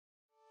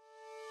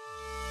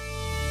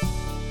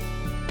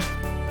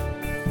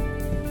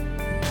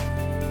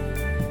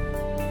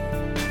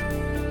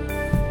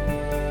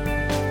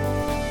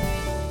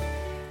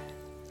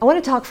I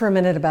want to talk for a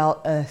minute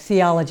about a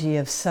theology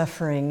of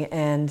suffering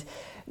and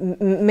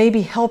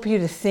maybe help you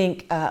to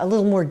think a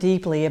little more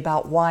deeply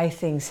about why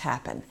things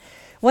happen.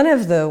 One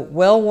of the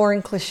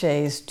well-worn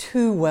cliches,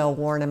 too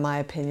well-worn in my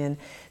opinion,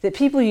 that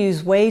people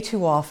use way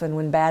too often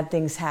when bad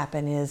things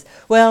happen is,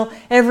 well,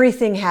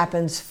 everything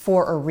happens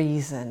for a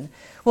reason.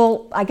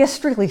 Well, I guess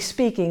strictly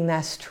speaking,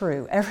 that's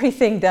true.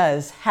 Everything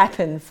does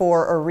happen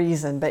for a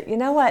reason, but you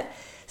know what?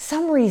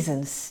 Some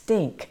reasons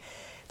stink.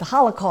 The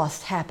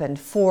Holocaust happened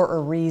for a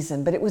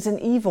reason, but it was an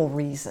evil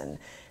reason.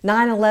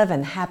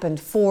 9/11 happened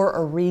for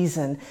a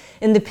reason.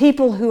 And the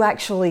people who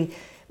actually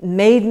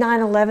made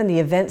 9/11, the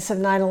events of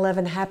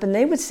 9/11 happen,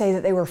 they would say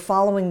that they were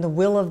following the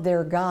will of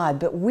their God,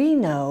 but we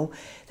know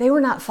they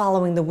were not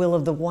following the will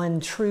of the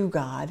one true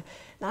God.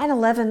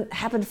 9/11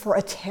 happened for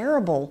a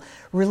terrible,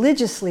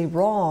 religiously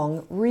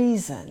wrong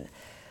reason.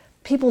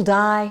 People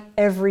die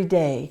every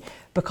day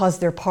because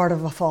they're part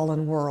of a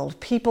fallen world.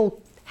 People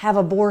have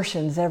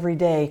abortions every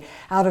day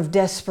out of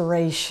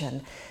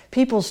desperation.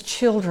 People's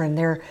children,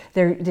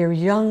 their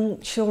young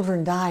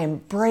children die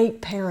and break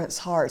parents'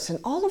 hearts. And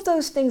all of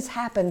those things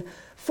happen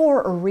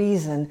for a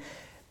reason,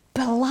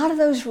 but a lot of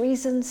those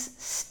reasons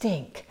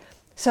stink.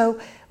 So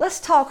let's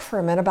talk for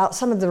a minute about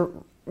some of the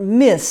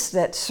myths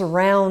that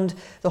surround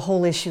the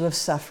whole issue of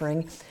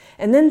suffering,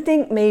 and then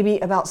think maybe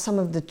about some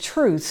of the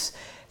truths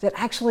that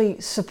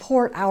actually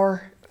support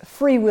our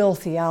free will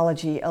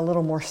theology a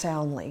little more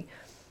soundly.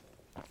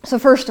 So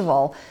first of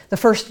all, the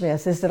first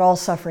myth is that all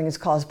suffering is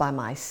caused by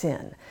my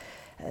sin.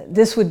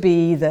 This would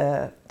be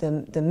the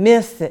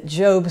myth that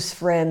Job's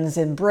friends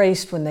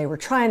embraced when they were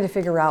trying to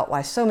figure out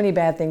why so many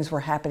bad things were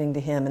happening to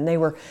him, and they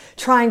were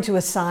trying to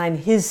assign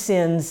his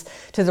sins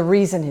to the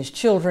reason his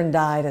children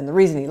died and the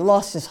reason he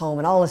lost his home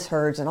and all his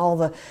herds and all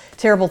the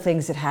terrible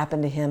things that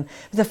happened to him.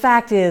 But the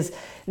fact is,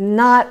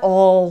 not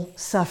all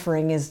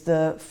suffering is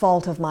the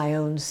fault of my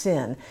own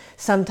sin.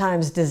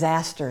 Sometimes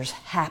disasters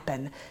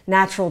happen,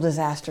 natural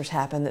disasters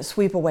happen that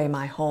sweep away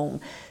my home.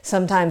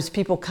 Sometimes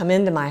people come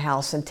into my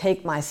house and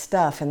take my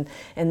stuff,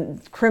 and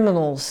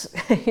criminals,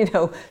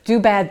 do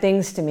bad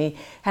things to me.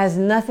 Has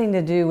nothing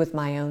to do with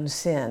my own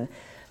sin.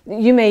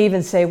 You may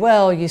even say,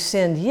 well, you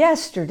sinned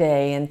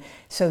yesterday, and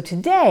so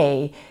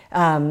today,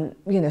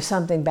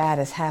 something bad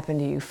has happened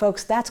to you.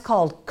 Folks, that's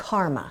called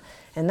karma,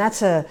 and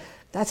that's a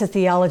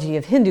theology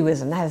of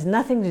Hinduism. That has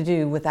nothing to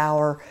do with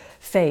our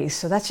faith.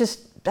 So that's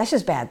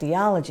just bad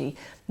theology.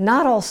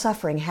 Not all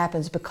suffering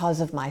happens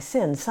because of my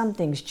sin. Some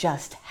things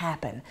just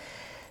happen.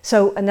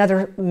 So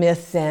another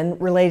myth then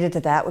related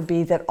to that would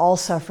be that all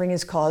suffering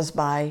is caused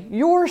by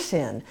your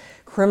sin.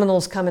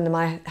 Criminals come into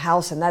my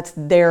house and that's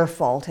their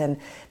fault,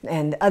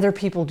 and other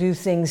people do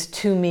things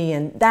to me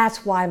and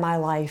that's why my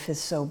life is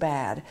so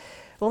bad.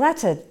 Well,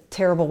 that's a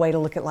terrible way to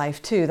look at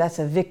life too. That's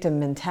a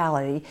victim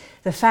mentality.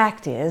 The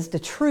fact is, the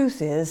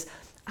truth is,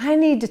 I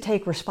need to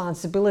take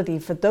responsibility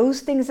for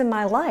those things in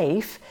my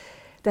life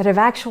that have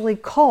actually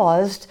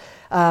caused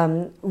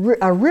a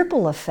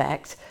ripple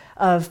effect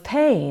of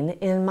pain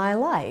in my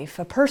life.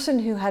 A person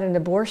who had an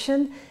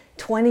abortion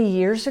 20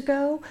 years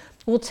ago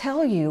will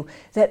tell you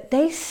that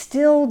they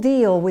still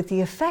deal with the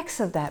effects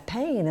of that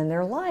pain in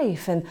their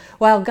life. And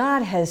while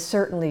God has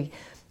certainly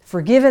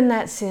forgiven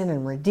that sin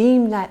and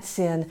redeemed that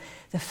sin,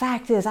 the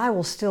fact is I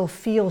will still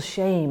feel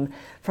shame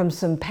from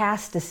some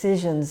past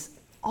decisions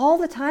all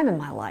the time in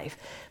my life.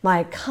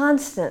 My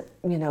constant,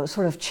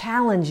 sort of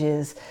challenge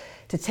is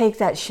to take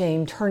that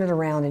shame, turn it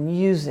around, and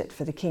use it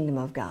for the kingdom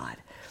of God.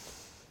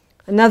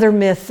 Another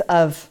myth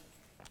of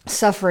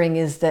suffering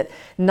is that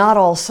not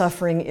all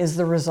suffering is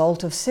the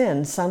result of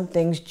sin. Some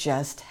things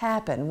just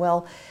happen.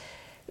 Well,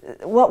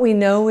 what we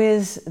know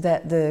is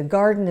that the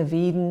Garden of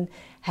Eden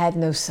had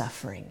no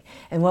suffering.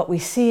 And what we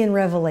see in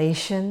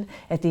Revelation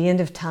at the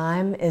end of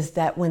time is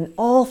that when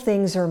all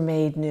things are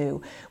made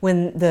new,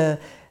 when the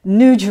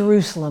New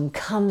Jerusalem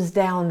comes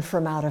down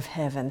from out of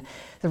heaven,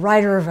 the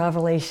writer of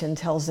Revelation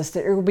tells us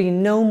that there will be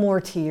no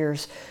more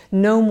tears,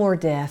 no more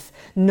death,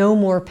 no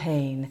more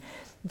pain,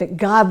 that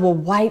God will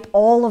wipe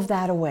all of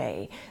that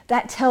away.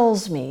 That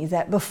tells me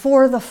that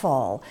before the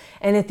fall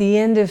and at the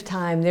end of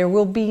time, there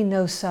will be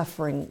no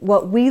suffering.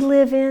 What we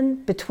live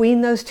in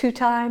between those two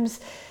times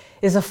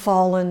is a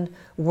fallen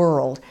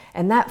world.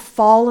 And that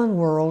fallen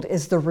world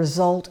is the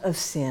result of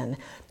sin.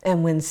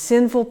 And when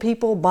sinful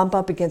people bump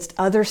up against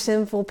other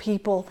sinful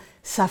people,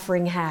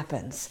 suffering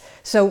happens.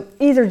 So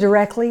either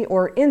directly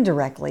or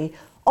indirectly,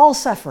 all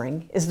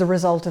suffering is the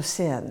result of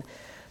sin.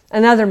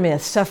 Another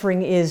myth,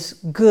 suffering is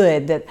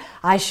good, that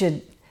I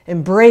should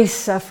embrace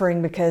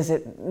suffering because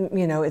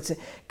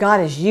God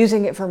is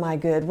using it for my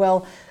good.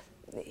 Well,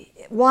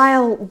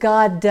 while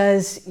God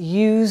does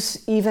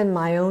use even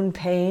my own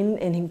pain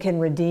and He can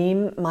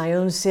redeem my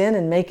own sin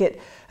and make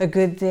it a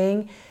good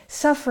thing,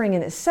 suffering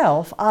in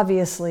itself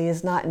obviously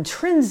is not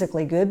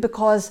intrinsically good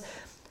because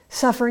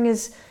suffering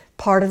is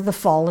part of the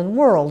fallen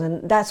world,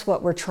 and that's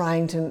what we're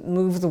trying to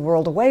move the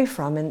world away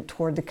from and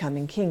toward the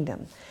coming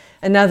kingdom.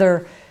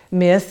 Another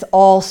myth,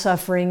 all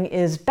suffering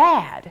is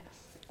bad.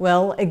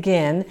 Well,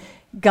 again,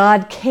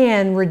 God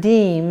can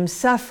redeem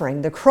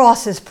suffering. The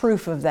cross is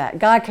proof of that.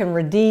 God can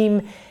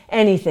redeem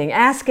anything.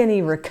 Ask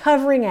any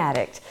recovering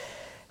addict,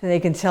 and they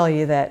can tell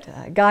you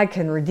that God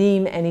can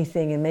redeem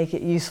anything and make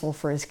it useful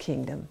for His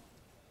kingdom.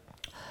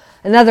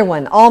 Another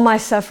one, all my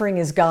suffering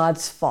is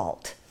God's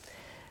fault.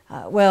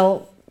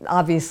 Well,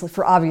 obviously,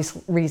 for obvious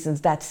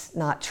reasons, that's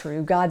not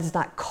true. God does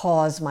not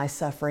cause my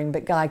suffering,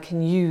 but God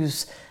can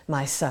use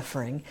my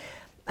suffering.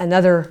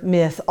 Another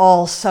myth,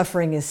 all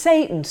suffering is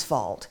Satan's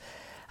fault.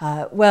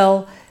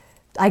 Well,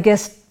 I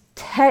guess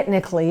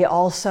technically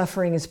all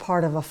suffering is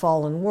part of a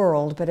fallen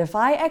world, but if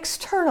I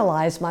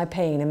externalize my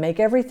pain and make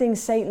everything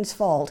Satan's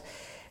fault,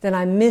 then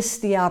I miss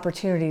the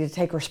opportunity to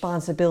take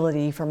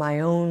responsibility for my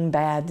own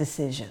bad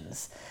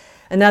decisions.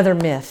 Another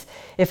myth,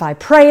 if I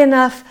pray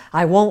enough,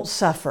 I won't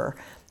suffer.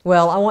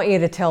 Well, I want you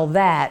to tell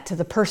that to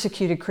the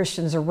persecuted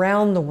Christians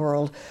around the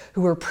world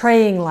who are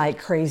praying like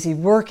crazy,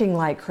 working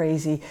like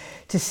crazy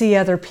to see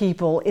other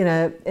people in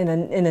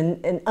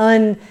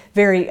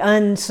very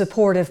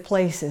unsupportive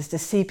places, to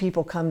see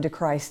people come to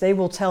Christ. They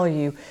will tell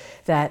you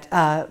that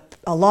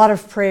a lot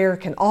of prayer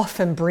can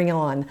often bring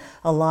on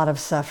a lot of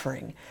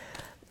suffering.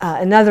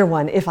 Another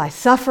one, if I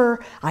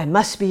suffer, I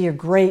must be a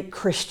great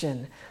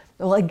Christian.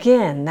 Well,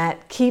 again,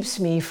 that keeps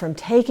me from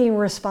taking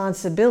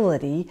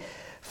responsibility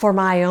for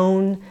my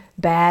own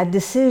bad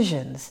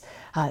decisions.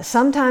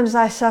 Sometimes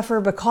I suffer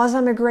because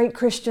I'm a great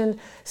Christian.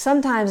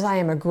 Sometimes I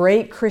am a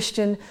great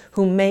Christian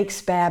who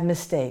makes bad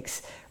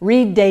mistakes.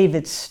 Read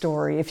David's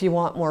story if you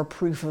want more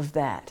proof of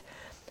that.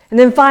 And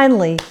then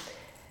finally,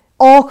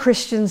 all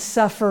Christians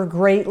suffer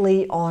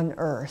greatly on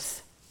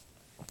earth.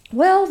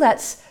 Well,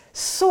 that's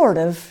sort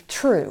of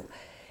true.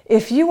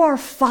 If you are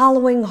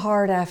following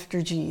hard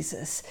after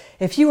Jesus,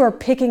 if you are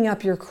picking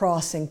up your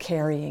cross and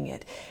carrying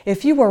it,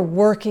 if you are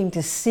working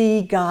to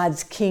see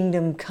God's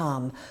kingdom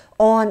come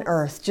on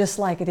earth just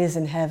like it is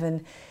in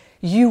heaven,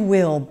 you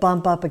will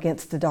bump up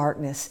against the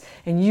darkness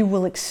and you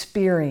will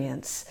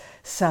experience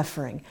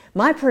suffering.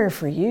 My prayer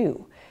for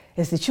you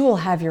is that you will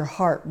have your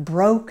heart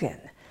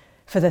broken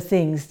for the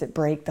things that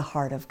break the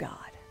heart of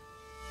God.